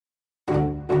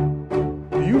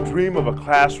you dream of a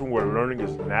classroom where learning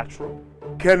is natural?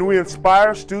 Can we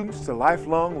inspire students to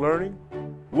lifelong learning?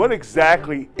 What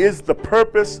exactly is the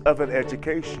purpose of an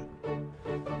education?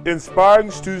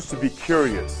 Inspiring students to be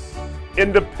curious,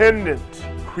 independent,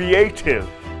 creative,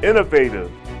 innovative,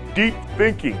 deep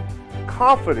thinking,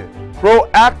 confident,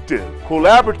 proactive,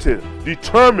 collaborative,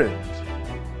 determined,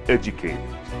 educated.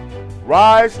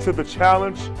 Rise to the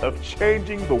challenge of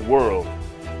changing the world.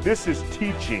 This is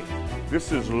teaching.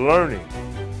 This is learning.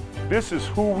 This is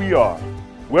who we are.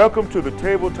 Welcome to the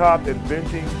Tabletop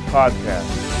Inventing Podcast.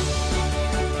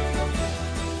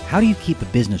 How do you keep a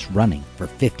business running for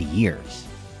 50 years?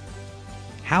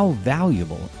 How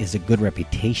valuable is a good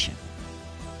reputation?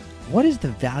 What is the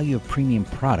value of premium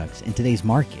products in today's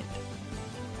market?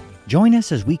 Join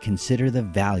us as we consider the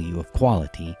value of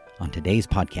quality on today's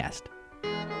podcast.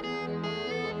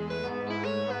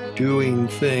 Doing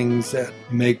things that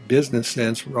make business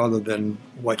sense rather than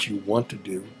what you want to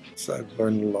do. So I've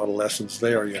learned a lot of lessons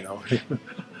there,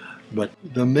 But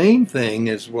the main thing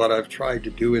is what I've tried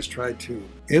to do is try to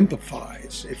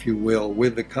empathize, if you will,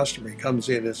 with the customer. He comes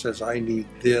in and says, I need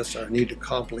this, or I need to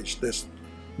accomplish this.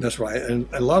 That's right. And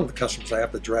a lot of the customers, I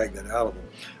have to drag that out of them.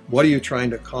 What are you trying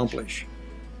to accomplish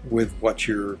with what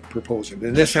you're proposing?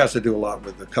 And this has to do a lot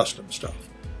with the custom stuff,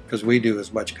 because we do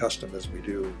as much custom as we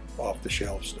do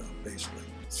off-the-shelf stuff, basically.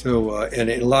 So, and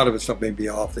a lot of it stuff may be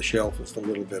off-the-shelf with a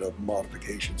little bit of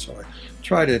modification. So I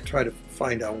try to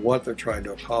find out what they're trying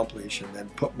to accomplish and then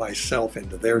put myself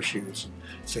into their shoes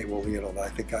and say, well, I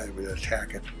think I would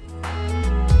attack it.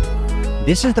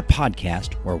 This is the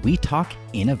podcast where we talk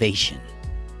innovation.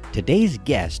 Today's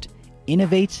guest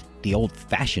innovates the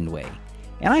old-fashioned way,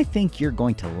 and I think you're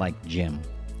going to like Jim.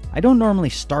 I don't normally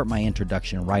start my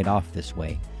introduction right off this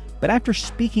way, but after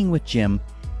speaking with Jim,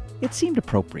 it seemed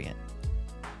appropriate.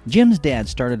 Jim's dad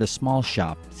started a small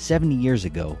shop 70 years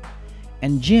ago,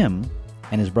 and Jim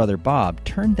and his brother Bob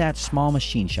turned that small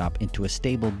machine shop into a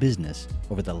stable business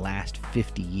over the last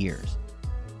 50 years.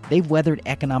 They've weathered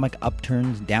economic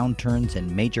upturns, downturns,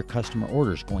 and major customer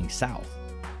orders going south.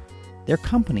 Their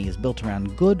company is built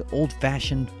around good,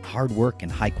 old-fashioned hard work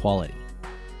and high quality.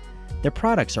 Their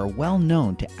products are well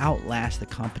known to outlast the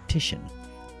competition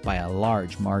by a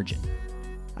large margin.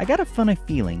 I got a funny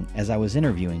feeling as I was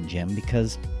interviewing Jim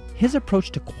because his approach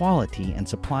to quality and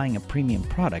supplying a premium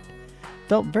product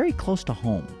felt very close to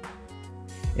home.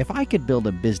 If I could build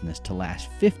a business to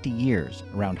last 50 years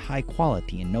around high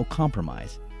quality and no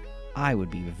compromise, I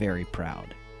would be very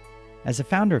proud. As a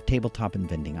founder of Tabletop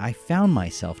Inventing, I found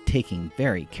myself taking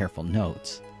very careful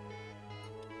notes.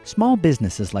 Small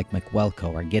businesses like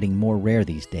McWelco are getting more rare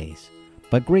these days,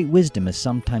 but great wisdom is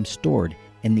sometimes stored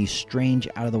in these strange,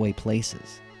 out-of-the-way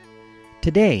places.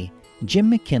 Today,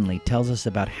 Jim McKinley tells us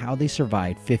about how they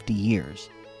survived 50 years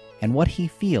and what he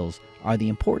feels are the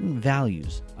important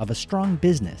values of a strong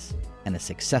business and a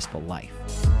successful life.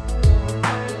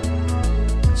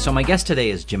 So my guest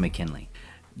today is Jim McKinley.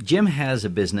 Jim has a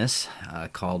business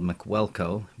called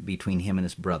McWelco between him and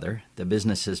his brother. The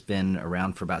business has been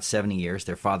around for about 70 years.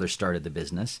 Their father started the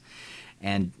business.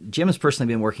 And Jim has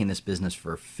personally been working in this business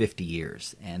for 50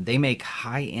 years. And they make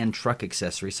high-end truck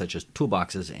accessories such as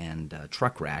toolboxes and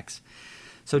truck racks.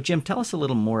 So Jim, tell us a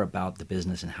little more about the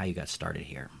business and how you got started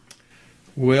here.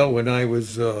 Well, when I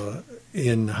was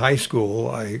in high school,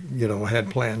 I had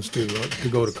plans to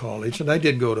go to college, and I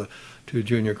did go to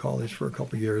junior college for a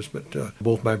couple of years, but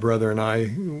both my brother and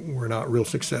I were not real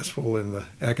successful in the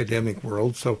academic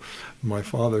world, so my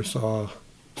father saw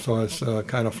us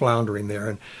kind of floundering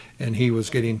there, and he was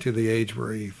getting to the age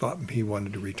where he thought he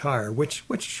wanted to retire, which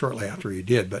shortly after he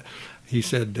did, but he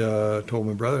said, told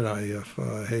my brother and I,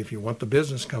 if you want the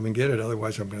business, come and get it,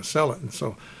 otherwise I'm going to sell it. And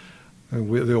so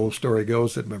the old story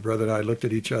goes that my brother and I looked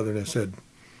at each other and I said,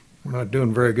 we're not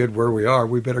doing very good where we are.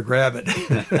 We better grab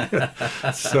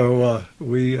it. So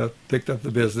we picked up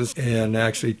the business and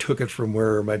actually took it from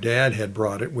where my dad had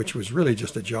brought it, which was really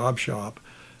just a job shop,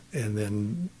 and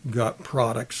then got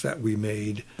products that we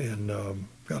made and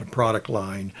got a product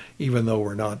line. Even though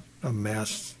we're not a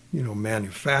mass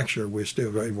manufacturer, we're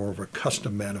still very more of a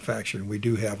custom manufacturer. And we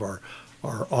do have our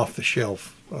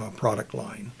off-the-shelf product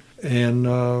line. And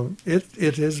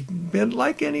it has been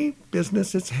like any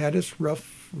business. It's had its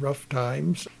rough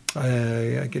times.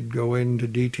 I could go into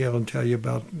detail and tell you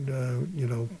about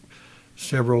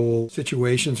several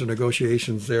situations or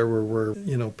negotiations there where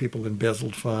people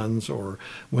embezzled funds or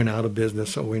went out of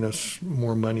business, owing us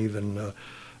more money than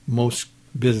most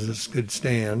business could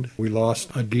stand. We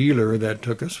lost a dealer that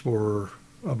took us for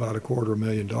about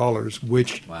 $250,000,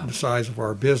 which Wow. The size of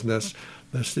our business,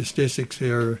 the statistics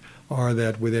here are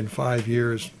that within 5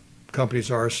 years,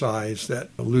 companies our size that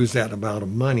lose that amount of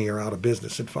money are out of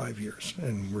business in 5 years,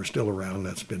 and we're still around.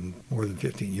 That's been more than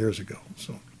 15 years ago.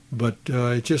 So, but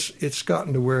it's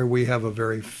gotten to where we have a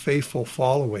very faithful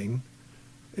following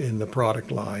in the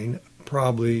product line.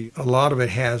 Probably a lot of it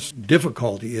has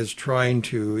difficulty is trying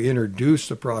to introduce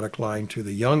the product line to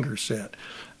the younger set.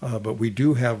 But we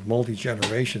do have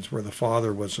multi-generations where the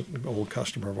father was an old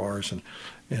customer of ours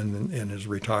and is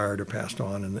retired or passed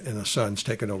on, and the son's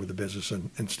taken over the business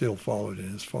and still followed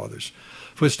in his father's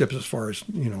footsteps as far as,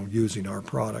 using our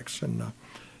products. And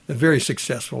very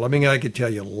successful. I mean, I could tell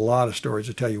you a lot of stories.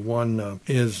 To tell you one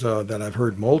is that I've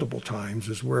heard multiple times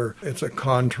is where it's a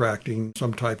contracting,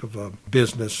 some type of a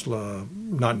business,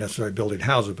 not necessarily building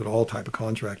houses, but all type of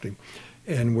contracting,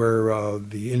 and where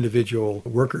the individual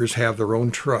workers have their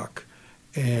own truck,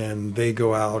 and they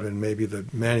go out and maybe the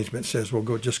management says, well,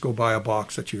 just go buy a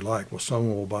box that you like. Well, some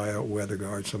will buy a Weather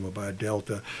Guard, some will buy a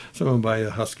Delta, some will buy a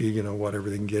Husky, whatever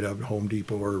they can get at Home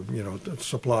Depot or,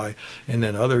 Supply. And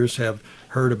then others have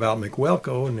heard about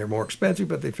McWelco, and they're more expensive,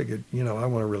 but they figured, I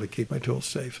want to really keep my tools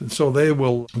safe. And so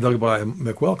they'll buy a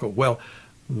McWelco. Well,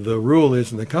 the rule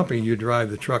is in the company, you drive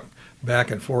the truck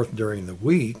back and forth during the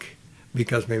week,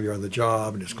 because maybe you're on the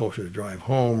job and it's closer to drive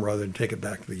home rather than take it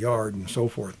back to the yard and so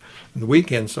forth. And the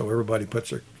weekend, so everybody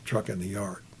puts their truck in the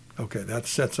yard. Okay, that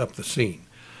sets up the scene.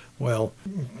 Well,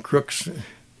 crooks,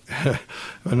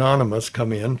 anonymous,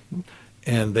 come in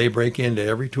and they break into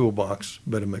every toolbox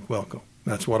but a McWelco.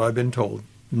 That's what I've been told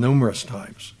numerous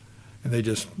times. And they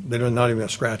don't not even a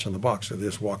scratch on the box, so they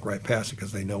just walk right past it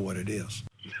because they know what it is.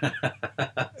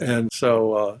 And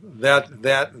so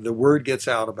that the word gets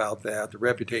out about that, the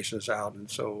reputation is out, and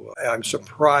so I'm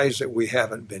surprised that we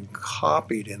haven't been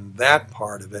copied in that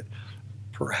part of it,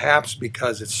 perhaps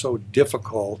because it's so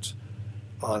difficult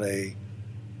on a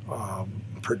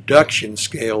production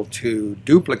scale to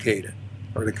duplicate it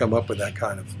or to come up with that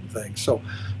kind of thing. So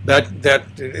that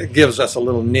gives us a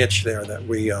little niche there that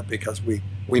we because we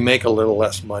make a little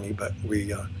less money, but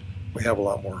we have a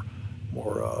lot more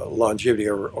longevity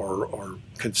or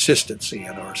consistency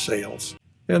in our sales.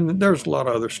 And there's a lot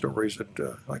of other stories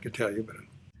that I could tell you. But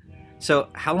So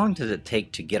how long does it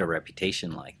take to get a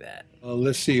reputation like that?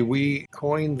 Let's see, we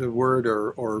coined the word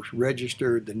or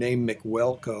registered the name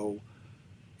McWelco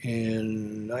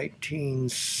in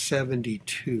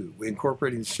 1972. We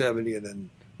incorporated in 70, and then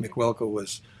McWelco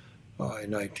was in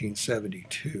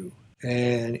 1972.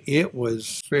 And it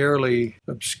was fairly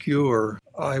obscure,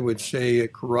 I would say,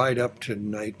 right up to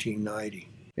 1990.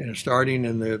 And starting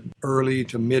in the early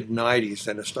to mid-90s,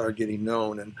 then it started getting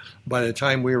known. And by the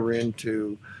time we were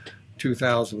into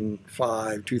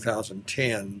 2005,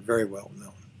 2010, very well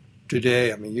known.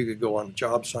 Today, I mean, you could go on a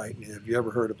job site and have you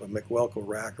ever heard of a McWelco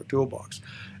rack or toolbox?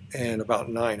 And about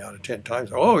 9 out of 10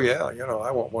 times, oh yeah,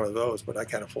 I want one of those, but I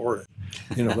can't afford it.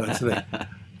 That's the thing.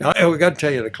 Now, we got to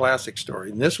tell you the classic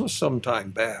story, and this was some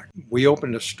time back. We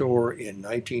opened a store in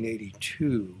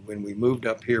 1982 when we moved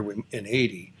up here in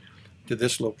 80 to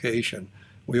this location.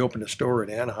 We opened a store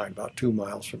in Anaheim, about 2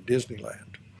 miles from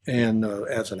Disneyland. And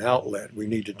as an outlet, we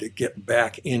needed to get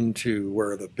back into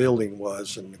where the building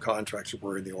was and the contracts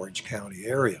were in the Orange County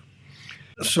area.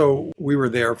 So we were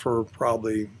there for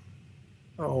probably,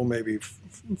 maybe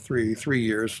 3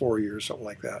 years, 4 years, something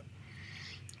like that.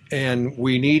 And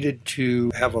we needed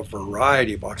to have a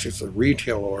variety of boxes, a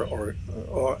retail or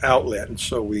outlet. And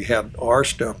so we had our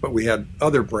stuff, but we had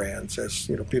other brands as,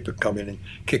 people come in and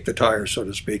kick the tires, so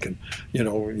to speak. And,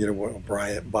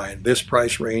 buying this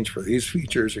price range for these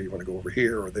features, or you want to go over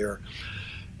here or there.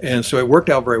 And so it worked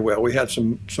out very well. We had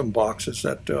some boxes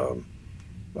that,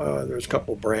 there's a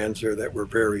couple of brands there that were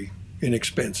very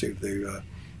inexpensive.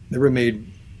 They were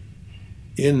made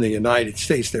in the United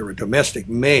States. They were domestic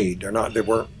made. They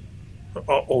weren't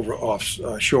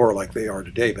offshore like they are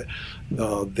today, but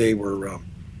they were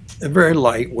very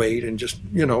lightweight and just,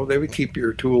 they would keep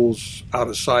your tools out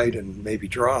of sight and maybe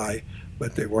dry,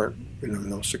 but they weren't,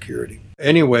 no security.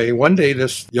 Anyway, one day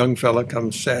this young fella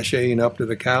comes sashaying up to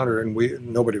the counter, and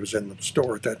nobody was in the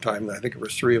store at that time. I think it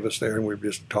was 3 of us there, and we were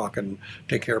just talking,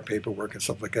 take care of paperwork and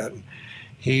stuff like that. And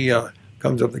he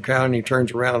comes up the counter and he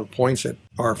turns around and points at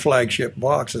our flagship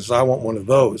box and says, I want one of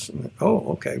those. And,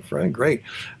 okay, friend, great.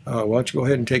 Why don't you go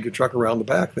ahead and take your truck around the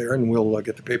back there and we'll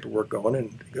get the paperwork going,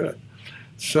 and good.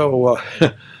 So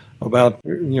about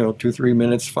 2-3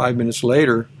 minutes, 5 minutes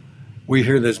later, we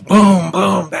hear this boom,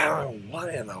 boom, bang.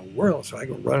 What in the world? So I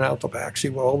go run out the back, see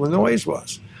what all the noise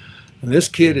was. And this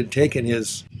kid had taken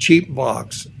his cheap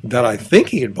box that I think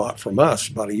he had bought from us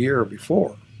about a year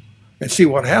before. And see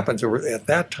what happens. At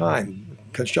that time,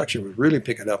 construction was really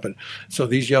picking up, and so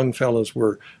these young fellows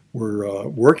were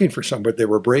working for somebody. They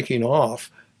were breaking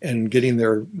off and getting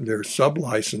their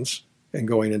sub-license and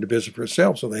going into business for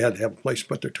itself. So they had to have a place to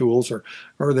put their tools, or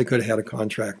they could have had a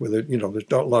contract with it. There's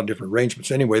a lot of different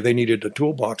arrangements. Anyway, they needed a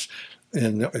toolbox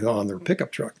on their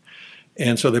pickup truck.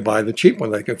 And so they buy the cheap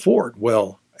one they can afford.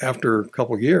 Well, after a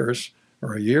couple of years,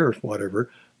 or a year or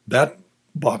whatever, that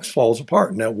box falls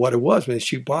apart. Now, what it was, these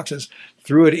cheap boxes,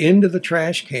 threw it into the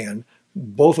trash can.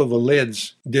 Both of the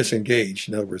lids disengaged.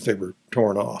 In other words, they were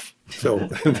torn off. So,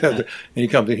 and he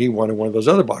comes in, he wanted one of those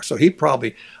other boxes. So he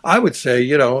probably, I would say,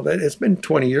 that it's been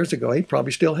 20 years ago, he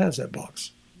probably still has that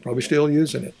box, probably still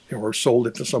using it, or sold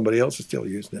it to somebody else that's still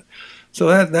using it.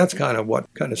 So that's kind of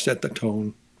what kind of set the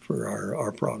tone for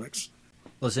our products.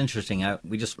 Well, it's interesting.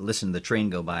 We just listened to the train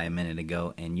go by a minute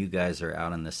ago, and you guys are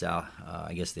out on the south,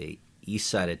 I guess the east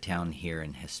side of town here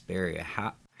in Hesperia.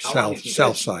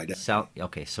 South side.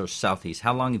 Okay, so southeast.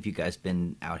 How long have you guys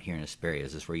been out here in Hesperia?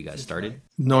 Is this where you guys started?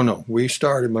 No. We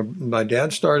started, my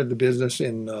dad started the business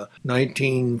in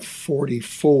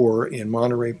 1944 in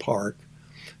Monterey Park,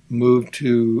 moved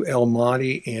to El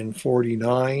Monte in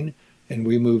 49, and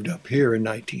we moved up here in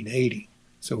 1980.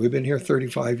 So we've been here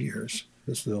 35 years.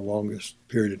 This is the longest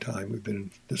period of time we've been in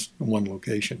this one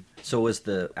location. So was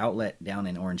the outlet down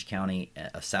in Orange County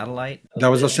a satellite? That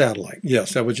was a satellite,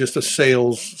 yes. That was just a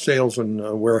sales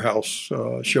and warehouse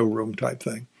showroom type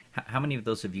thing. How many of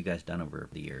those have you guys done over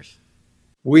the years?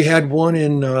 We had one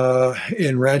in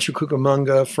Rancho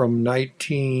Cucamonga from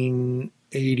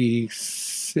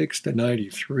 1986 to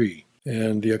 93.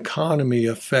 And the economy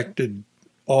affected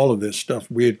all of this stuff.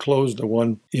 We had closed the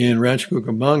one in Rancho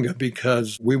Cucamonga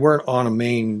because we weren't on a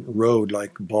main road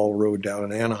like Ball Road down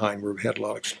in Anaheim where we had a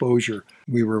lot of exposure.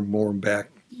 We were more back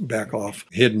off,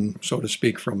 hidden, so to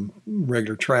speak, from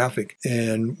regular traffic.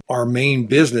 And our main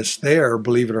business there,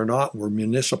 believe it or not, were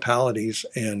municipalities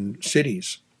and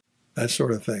cities, that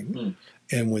sort of thing.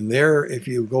 And if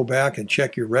you go back and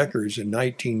check your records in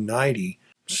 1990,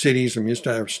 cities and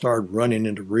municipalities started running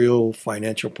into real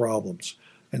financial problems.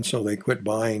 And so they quit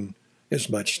buying as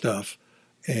much stuff,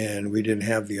 and we didn't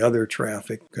have the other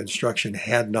traffic. Construction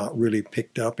had not really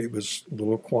picked up. It was a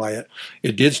little quiet.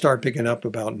 It did start picking up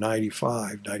about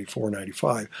 94,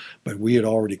 95, but we had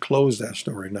already closed that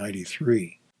store in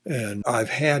 93. And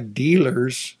I've had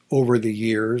dealers over the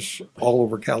years all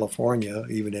over California,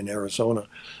 even in Arizona.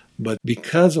 But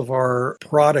because of our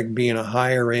product being a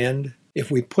higher end, if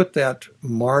we put that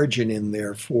margin in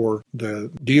there for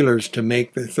the dealers to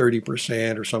make the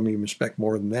 30%, or some even expect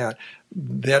more than that,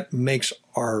 that makes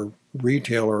our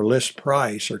retail or list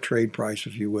price, or trade price,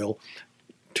 if you will,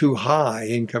 too high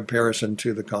in comparison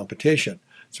to the competition.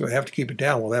 So we have to keep it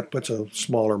down. Well, that puts a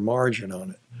smaller margin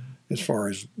on it as far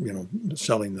as,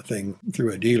 selling the thing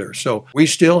through a dealer. So we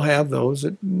still have those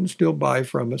that still buy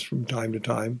from us from time to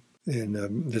time,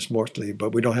 and this mostly,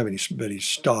 but we don't have anybody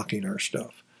stocking our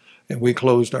stuff. And we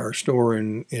closed our store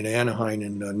in Anaheim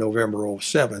in November of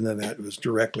 2007, and that was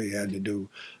directly had to do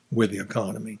with the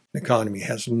economy. The economy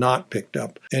has not picked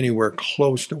up anywhere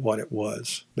close to what it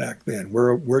was back then.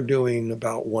 We're doing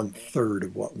about 1/3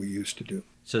 of what we used to do.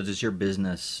 So does your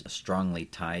business strongly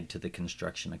tied to the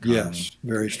construction economy? Yes,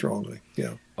 very strongly,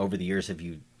 yeah. Over the years, have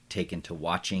you taken to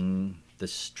watching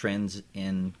the trends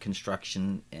in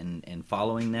construction and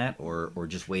following that, or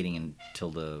just waiting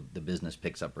until the business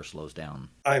picks up or slows down?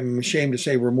 I'm ashamed to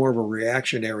say we're more of a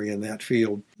reactionary in that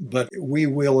field, but we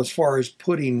will, as far as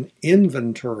putting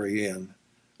inventory in,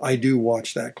 I do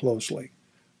watch that closely.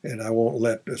 And I won't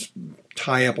let us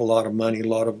tie up a lot of money, a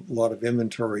lot of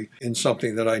inventory in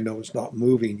something that I know is not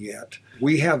moving yet.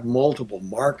 We have multiple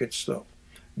markets, though.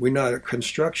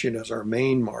 Construction as our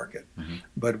main market,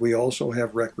 but we also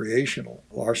have recreational.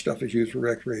 Our stuff is used for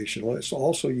recreational. It's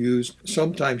also used,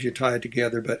 sometimes you tie it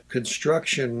together, but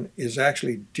construction is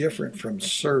actually different from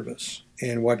service.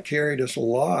 And what carried us a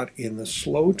lot in the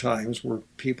slow times were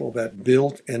people that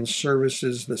built and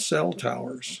services the cell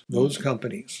towers, those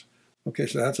companies. Okay,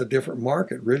 so that's a different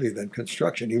market really than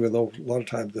construction, even though a lot of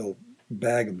times they'll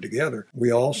bag them together. We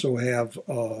also have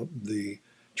the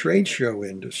trade show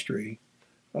industry.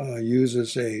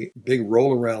 Uses a big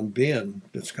roll-around bin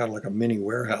that's kind of like a mini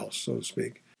warehouse, so to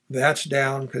speak. That's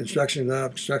down, construction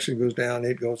up, construction goes down,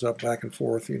 it goes up back and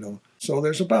forth, So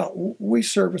we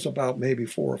service about maybe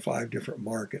 4 or 5 different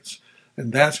markets,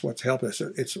 and that's what's helped us.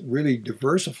 It's really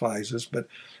diversifies us,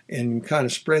 and kind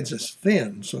of spreads us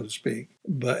thin, so to speak.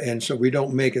 And so we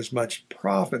don't make as much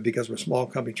profit because we're a small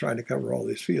company trying to cover all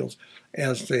these fields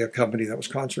as, say, a company that was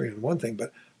concentrated in one thing,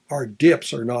 but our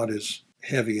dips are not as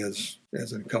heavy as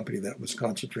a company that was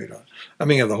concentrated on. I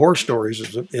mean, the horror stories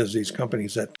is these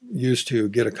companies that used to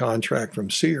get a contract from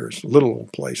Sears, a little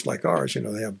place like ours.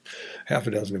 They have half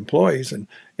a dozen employees,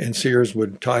 and Sears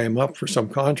would tie them up for some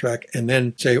contract and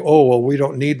then say, oh, well, we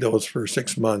don't need those for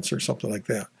 6 months or something like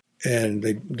that. And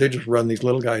they just run these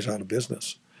little guys out of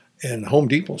business. And Home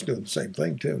Depot's doing the same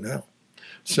thing too now.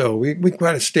 So we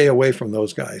try to stay away from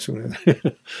those guys.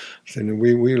 And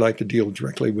we like to deal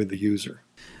directly with the user.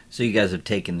 So you guys have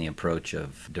taken the approach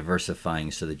of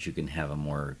diversifying so that you can have a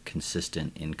more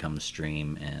consistent income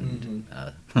stream and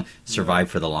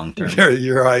survive for the long term.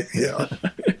 You're right, yeah.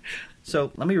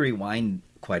 So let me rewind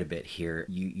quite a bit here.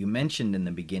 You mentioned in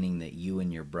the beginning that you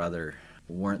and your brother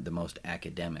weren't the most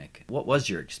academic. What was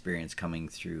your experience coming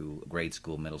through grade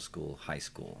school, middle school, high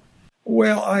school?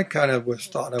 Well, I kind of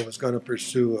thought I was going to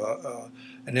pursue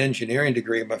an engineering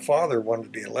degree. My father wanted to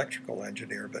be an electrical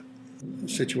engineer, but the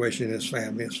situation in his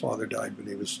family, his father died when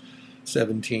he was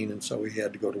 17, and so he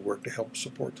had to go to work to help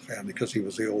support the family because he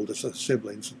was the oldest of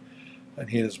siblings, and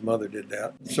he and his mother did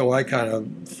that. So I kind of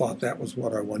thought that was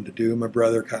what I wanted to do. My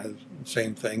brother kind of the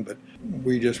same thing, but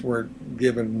we just weren't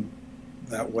given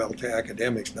that well to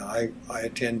academics. Now, I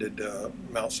attended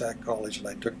Mount Sac College, and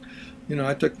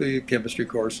I took the chemistry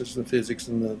courses, the physics,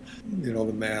 and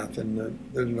the math and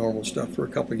the normal stuff for a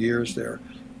couple of years there.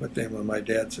 But then when my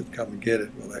dad said, come and get it,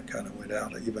 well, that kind of went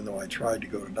out. Even though I tried to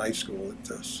go to night school,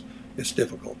 it's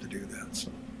difficult to do that.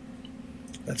 So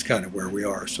that's kind of where we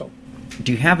are. So,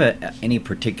 do you have any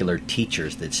particular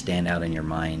teachers that stand out in your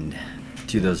mind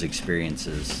to those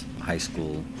experiences, high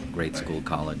school, grade school,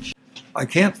 college? I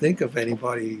can't think of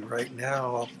anybody right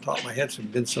now off the top of my head. It's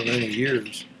been so many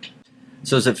years.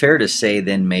 So is it fair to say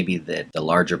then maybe that the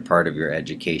larger part of your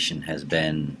education has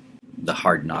been the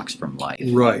hard knocks from life?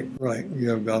 Right.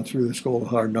 You have gone through the school of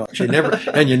hard knocks. You never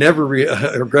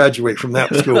graduate from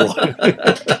that school.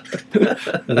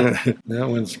 That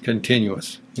one's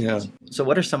continuous. Yeah. So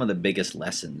what are some of the biggest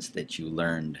lessons that you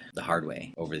learned the hard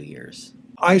way over the years?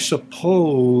 I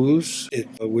suppose it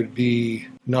would be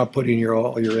not putting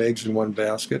all your eggs in one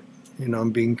basket.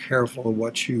 Being careful of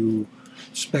what you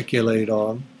speculate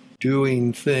on.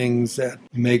 Doing things that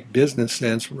make business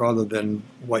sense rather than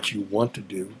what you want to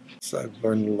do. So I've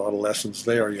learned a lot of lessons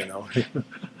there,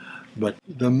 But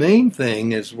the main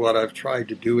thing is what I've tried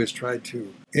to do is try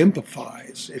to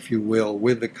empathize, if you will,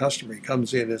 with the customer. He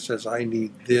comes in and says, I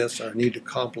need this, or I need to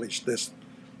accomplish this.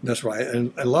 That's right.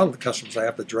 And a lot of the customers, I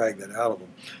have to drag that out of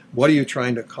them. What are you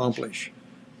trying to accomplish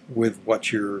with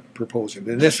what you're proposing?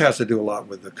 And this has to do a lot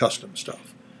with the custom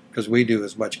stuff, because we do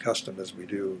as much custom as we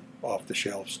do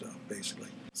off-the-shelf stuff, basically.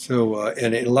 So,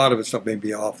 and a lot of it stuff may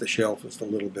be off-the-shelf, is a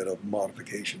little bit of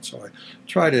modification. So I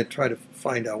try to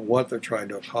find out what they're trying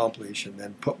to accomplish, and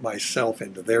then put myself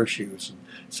into their shoes and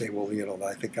say, well,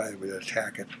 I think I would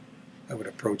attack it. I would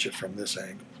approach it from this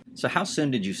angle. So how soon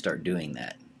did you start doing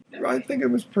that? I think it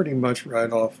was pretty much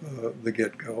right off the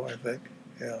get-go, I think,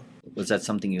 yeah. Was that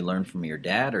something you learned from your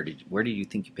dad, or where do you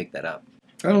think you picked that up?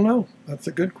 I don't know. That's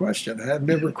a good question. I have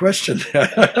never questioned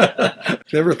that.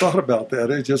 Never thought about that.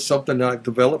 It's just something I've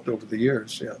developed over the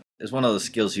years, yeah. It's one of those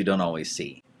skills you don't always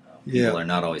see. Yeah. People are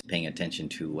not always paying attention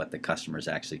to what the customer's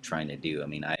actually trying to do. I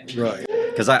mean, right.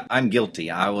 Because I'm guilty.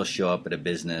 I will show up at a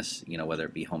business, whether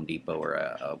it be Home Depot or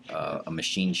a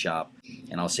machine shop,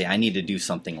 and I'll say, I need to do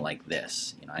something like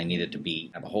this. I need it to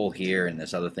have a hole here and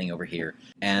this other thing over here.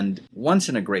 And once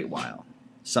in a great while,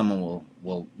 someone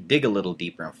will dig a little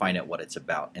deeper and find out what it's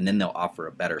about, and then they'll offer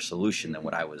a better solution than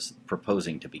what I was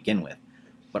proposing to begin with.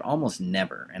 But almost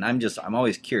never. And I'm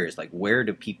always curious, like, where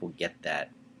do people get that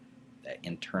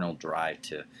internal drive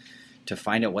to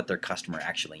find out what their customer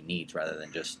actually needs rather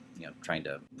than just trying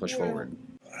to push forward?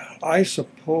 I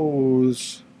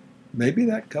suppose maybe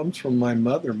that comes from my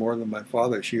mother more than my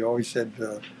father. She always said,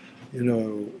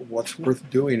 what's worth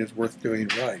doing is worth doing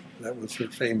right. That was her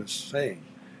famous saying.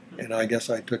 And I guess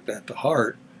I took that to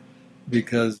heart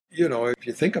because, if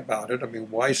you think about it, I mean,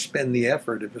 why spend the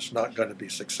effort if it's not going to be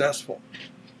successful?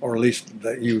 Or at least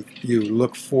that you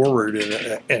look forward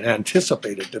and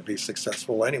anticipate it to be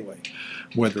successful anyway,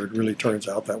 whether it really turns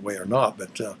out that way or not.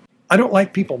 But I don't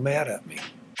like people mad at me.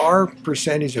 Our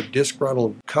percentage of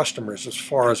disgruntled customers, as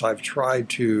far as I've tried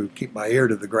to keep my ear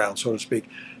to the ground, so to speak,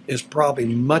 is probably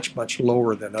much, much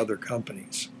lower than other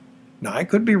companies. Now, I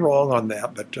could be wrong on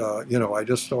that, but, I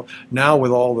just don't. Now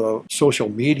with all the social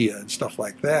media and stuff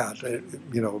like that,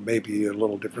 maybe a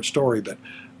little different story, but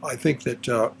I think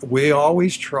that we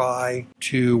always try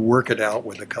to work it out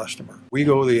with the customer. We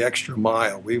go the extra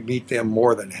mile. We meet them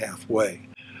more than halfway.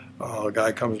 A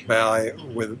guy comes back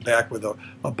with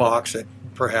a box that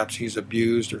perhaps he's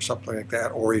abused or something like that,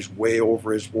 or he's way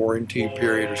over his warranty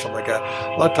period or something like that.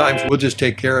 A lot of times we'll just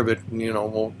take care of it and,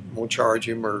 won't charge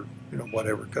him or,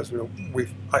 whatever, because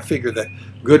I figure that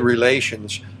good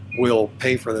relations will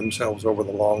pay for themselves over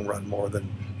the long run more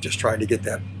than just trying to get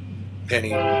that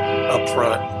penny up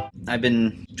front. I've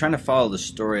been trying to follow the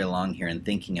story along here and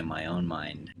thinking in my own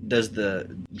mind. Does the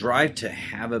drive to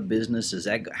have a business,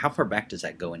 how far back does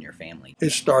that go in your family?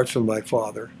 It starts with my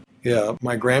father. Yeah,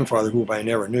 my grandfather, who I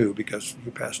never knew because he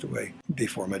passed away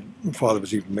before my father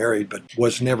was even married, but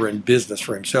was never in business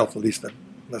for himself. At least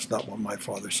that's not what my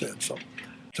father said. So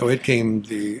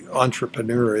the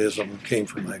entrepreneurism came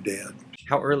from my dad.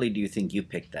 How early do you think you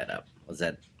picked that up? Was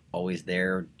that always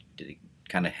there? Did it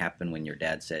kind of happen when your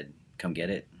dad said, come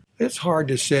get it? It's hard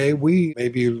to say. We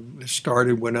maybe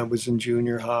started when I was in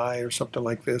junior high or something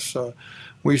like this.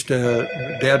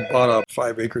 Dad bought up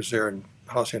 5 acres there in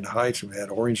Hacienda Heights, and we had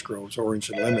orange groves, orange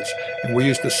and lemons, and we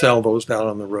used to sell those down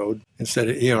on the road. Instead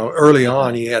of, early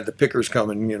on he had the pickers come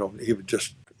and, he would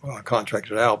just contract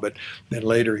it out, but then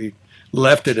later he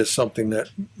left it as something that,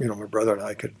 my brother and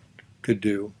I could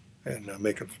do and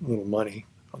make a little money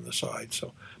on the side.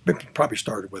 So it probably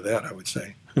started with that, I would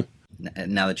say.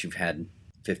 Now that you've had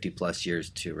 50 plus years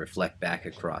to reflect back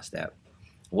across that,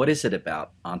 what is it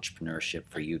about entrepreneurship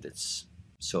for you that's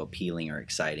so appealing or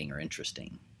exciting or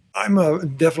interesting? I'm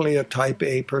definitely a type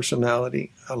A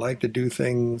personality. I like to do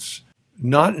things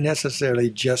not necessarily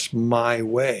just my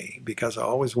way, because I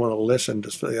always want to listen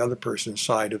to the other person's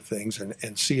side of things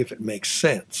and see if it makes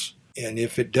sense. And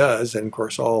if it does, then of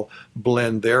course I'll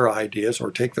blend their ideas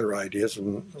or take their ideas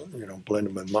and blend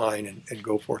them with mine and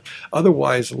go forth.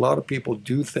 Otherwise, a lot of people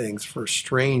do things for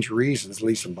strange reasons, at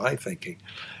least in my thinking.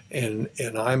 And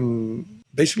I'm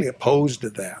basically opposed to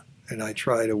that. And I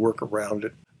try to work around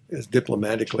it as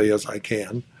diplomatically as I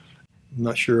can. I'm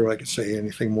not sure if I could say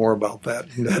anything more about that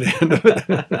end of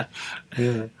it.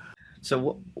 Yeah.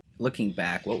 So looking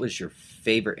back, what was your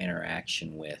favorite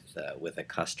interaction with a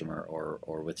customer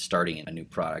or with starting a new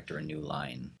product or a new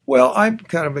line? Well, I'm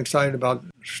kind of excited about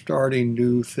starting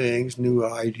new things, new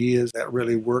ideas that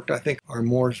really worked. I think our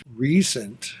more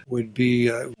recent would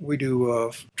be we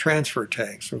do transfer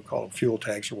tanks. We call them fuel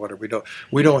tanks or whatever.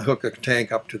 We don't hook a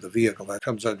tank up to the vehicle. That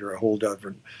comes under a whole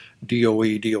different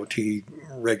DOE, DOT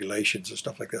regulations and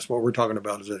stuff like this. What we're talking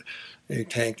about is a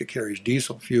tank that carries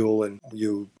diesel fuel, and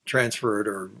you transfer it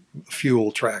or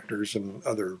fuel tractors and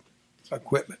other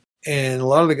equipment. And a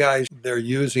lot of the guys, they're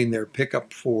using their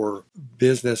pickup for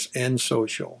business and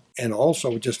social, and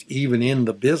also just even in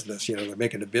the business, they're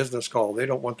making a business call. They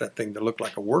don't want that thing to look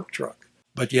like a work truck,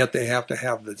 but yet they have to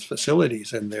have the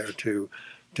facilities in there to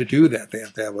do that. They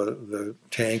have to have the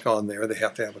tank on there. They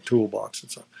have to have a toolbox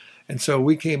and stuff. And so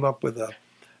we came up with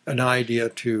an idea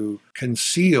to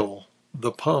conceal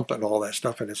the pump and all that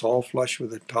stuff, and it's all flush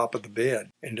with the top of the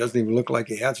bed. And it doesn't even look like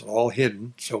it has it, all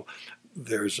hidden. So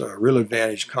there's a real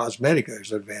advantage, cosmetic,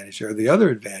 there's an advantage there. The other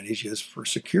advantage is for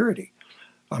security.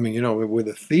 I mean, with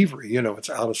a thievery, it's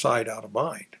out of sight, out of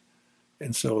mind.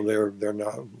 And so they're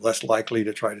not less likely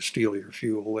to try to steal your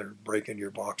fuel or break into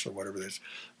your box or whatever it is,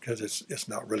 because it's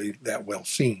not really that well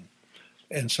seen.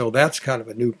 And so that's kind of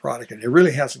a new product, and it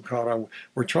really hasn't caught on.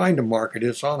 We're trying to market it.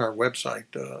 It's on our website.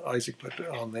 Isaac put it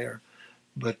on there,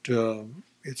 but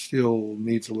it still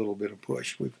needs a little bit of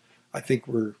push. I think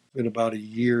we're been about a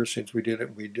year since we did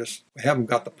it. We haven't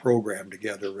got the program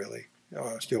together really.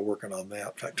 Still working on that.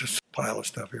 In fact, just a pile of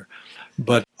stuff here.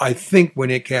 But I think when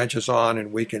it catches on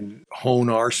and we can hone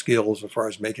our skills as far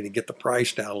as making it, get the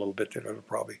price down a little bit, then it'll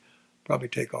probably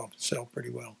take off and sell pretty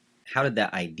well. How did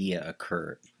that idea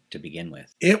occur to begin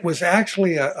with? It was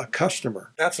actually a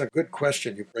customer. That's a good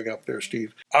question you bring up there,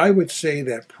 Steve. I would say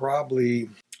that probably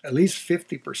at least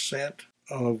 50%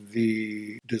 of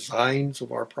the designs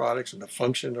of our products and the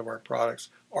function of our products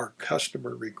are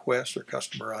customer requests or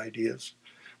customer ideas.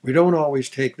 We don't always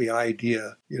take the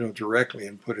idea, directly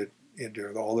and put it into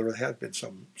it. Although there has been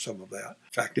some of that.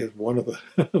 In fact, one of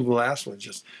the last ones,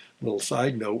 just a little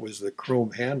side note, was the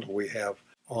chrome handle we have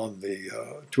on the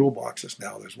toolboxes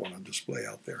now. There's one on display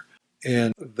out there.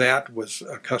 And that was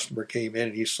a customer came in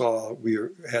and he saw we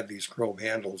had these chrome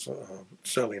handles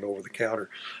selling over the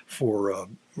counter for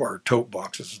our tote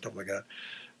boxes and stuff like that.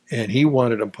 And he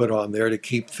wanted them put on there to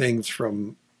keep things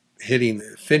from hitting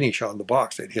the finish on the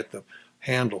box. They'd hit the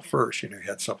handle first. He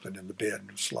had something in the bed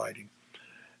and sliding.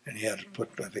 And he had to put,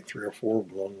 I think, 3 or 4 of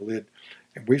them on the lid.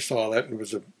 And we saw that, and it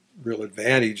was a real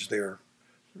advantage there.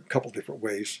 A couple different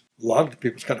ways. A lot of the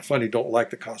people, it's kind of funny, don't like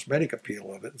the cosmetic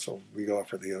appeal of it, and so we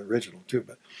offer the original too.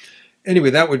 But anyway,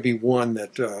 that would be one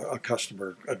that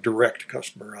a direct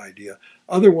customer idea.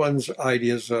 Other ones,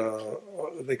 ideas,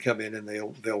 they come in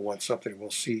and they'll want something.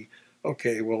 We'll see.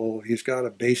 Okay, well, he's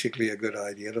got basically a good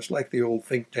idea. It's like the old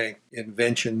think tank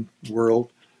invention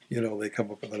world. They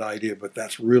come up with an idea, but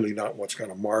that's really not what's going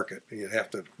to market. You have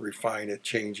to refine it,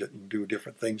 change it, and do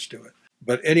different things to it.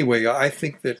 But anyway, I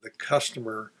think that the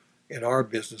customer in our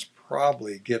business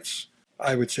probably gets,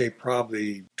 I would say,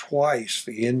 probably twice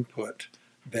the input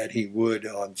that he would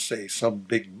on, say, some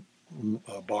big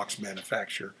box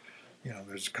manufacturer.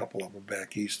 There's a couple of them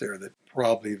back east there that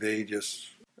probably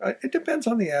it depends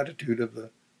on the attitude of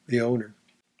the owner.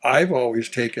 I've always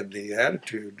taken the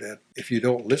attitude that if you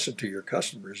don't listen to your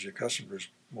customers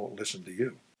won't listen to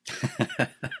you.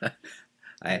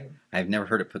 I've never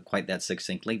heard it put quite that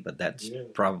succinctly, but that's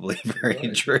probably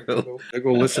very true. They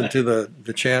go listen to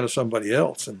the chant of somebody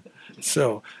else. And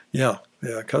so,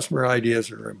 customer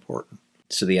ideas are important.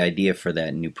 So the idea for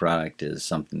that new product is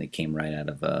something that came right out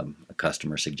of a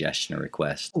customer suggestion or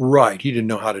request. Right. He didn't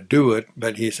know how to do it,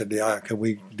 but he said, can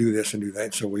we do this and do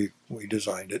that? So we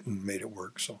designed it and made it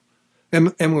work. So,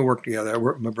 and we worked together.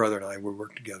 My brother and I, we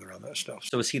worked together on that stuff.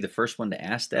 So was he the first one to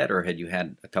ask that, or had you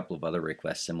had a couple of other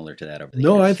requests similar to that over the years?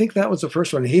 No, I think that was the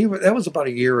first one. That was about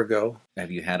a year ago.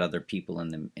 Have you had other people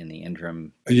in the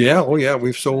interim? Yeah. Oh, yeah.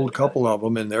 We've sold a couple of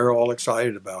them, and they're all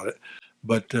excited about it.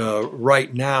 But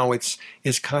right now, it's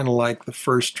kind of like the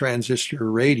first transistor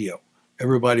radio.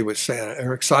 Everybody was saying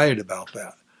they're excited about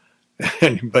that.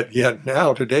 But yet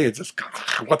now, today, it's just,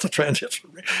 what's a transistor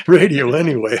radio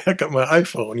anyway? I got my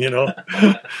iPhone,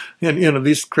 And,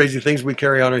 these crazy things we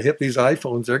carry on our hip, these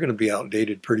iPhones, they're going to be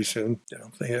outdated pretty soon.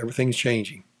 Everything's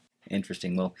changing.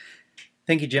 Interesting. Well,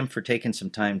 thank you, Jim, for taking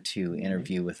some time to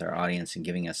interview with our audience and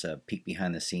giving us a peek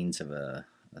behind the scenes of a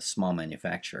small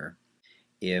manufacturer.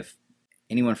 If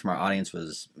anyone from our audience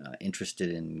was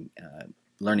interested in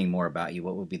learning more about you,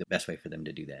 what would be the best way for them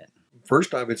to do that?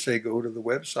 First, I would say go to the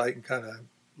website and kind of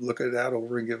look it out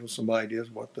over and give them some ideas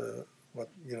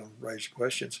raise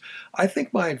questions. I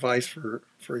think my advice for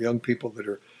young people that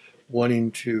are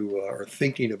wanting to or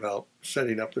thinking about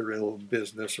setting up their own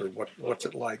business, or what's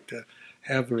it like to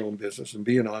have their own business and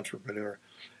be an entrepreneur,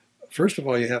 first of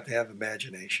all, you have to have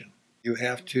imagination. You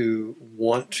have to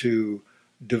want to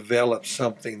develop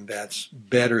something that's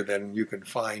better than you can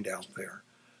find out there,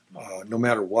 no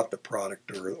matter what the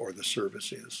product or the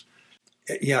service is.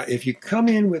 Yeah, if you come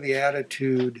in with the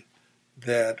attitude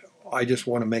that I just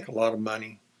want to make a lot of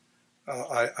money,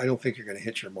 I don't think you're going to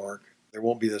hit your mark. There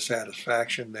won't be the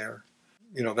satisfaction there.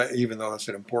 That even though that's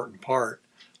an important part,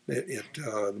 the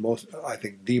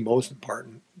most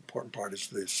important part is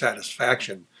the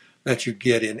satisfaction that you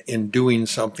get in doing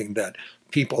something that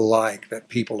people like, that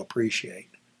people appreciate.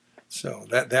 So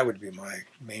that would be my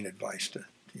main advice to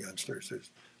youngsters, is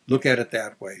look at it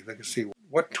that way. They can see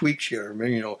what tweaks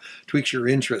you, tweaks your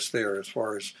interest there as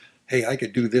far as, hey, I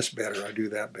could do this better, I do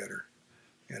that better,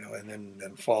 and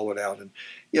then follow it out. And,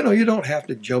 you don't have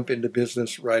to jump into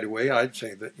business right away. I'd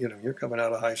say that, you're coming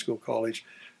out of high school, college,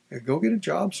 go get a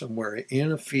job somewhere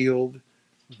in a field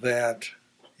that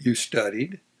you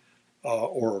studied,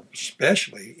 or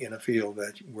especially in a field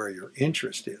where your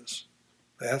interest is.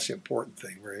 That's the important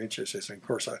thing, where your interest is. And of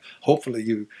course, hopefully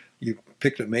you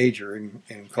picked a major in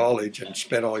college and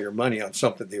spent all your money on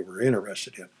something they were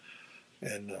interested in.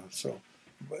 And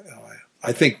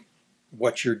I think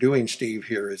what you're doing, Steve,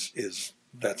 here is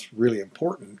that's really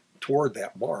important toward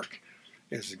that mark,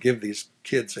 is to give these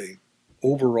kids a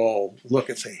overall look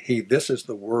and say, hey, this is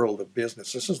the world of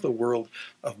business. This is the world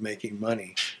of making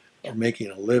money or making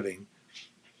a living.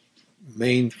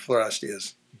 Main thrust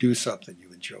is do something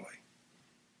you enjoy.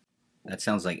 That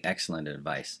sounds like excellent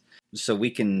advice. So we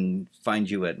can find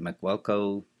you at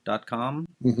mcwelco.com?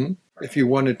 Mm-hmm. If you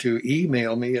wanted to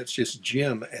email me, it's just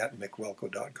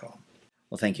jim@mcwelco.com.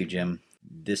 Well, thank you, Jim.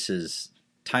 This is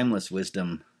timeless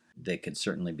wisdom that could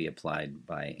certainly be applied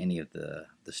by any of the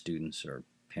students or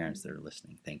parents that are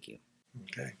listening. Thank you.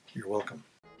 Okay, you're welcome.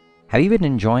 Have you been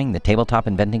enjoying the Tabletop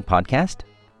Inventing Podcast?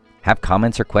 Have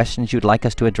comments or questions you'd like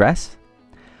us to address?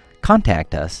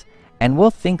 Contact us, and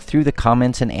we'll think through the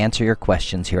comments and answer your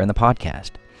questions here on the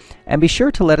podcast. And be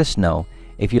sure to let us know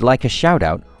if you'd like a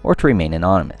shout-out or to remain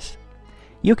anonymous.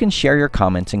 You can share your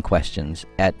comments and questions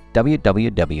at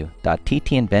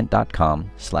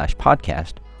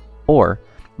www.ttinvent.com/podcast or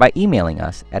by emailing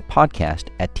us at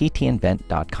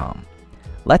podcast@ttinvent.com.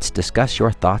 Let's discuss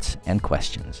your thoughts and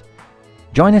questions.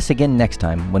 Join us again next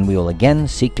time when we will again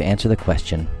seek to answer the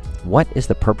question, what is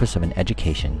the purpose of an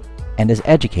education? And as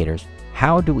educators,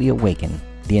 how do we awaken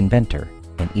the inventor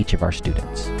in each of our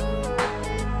students?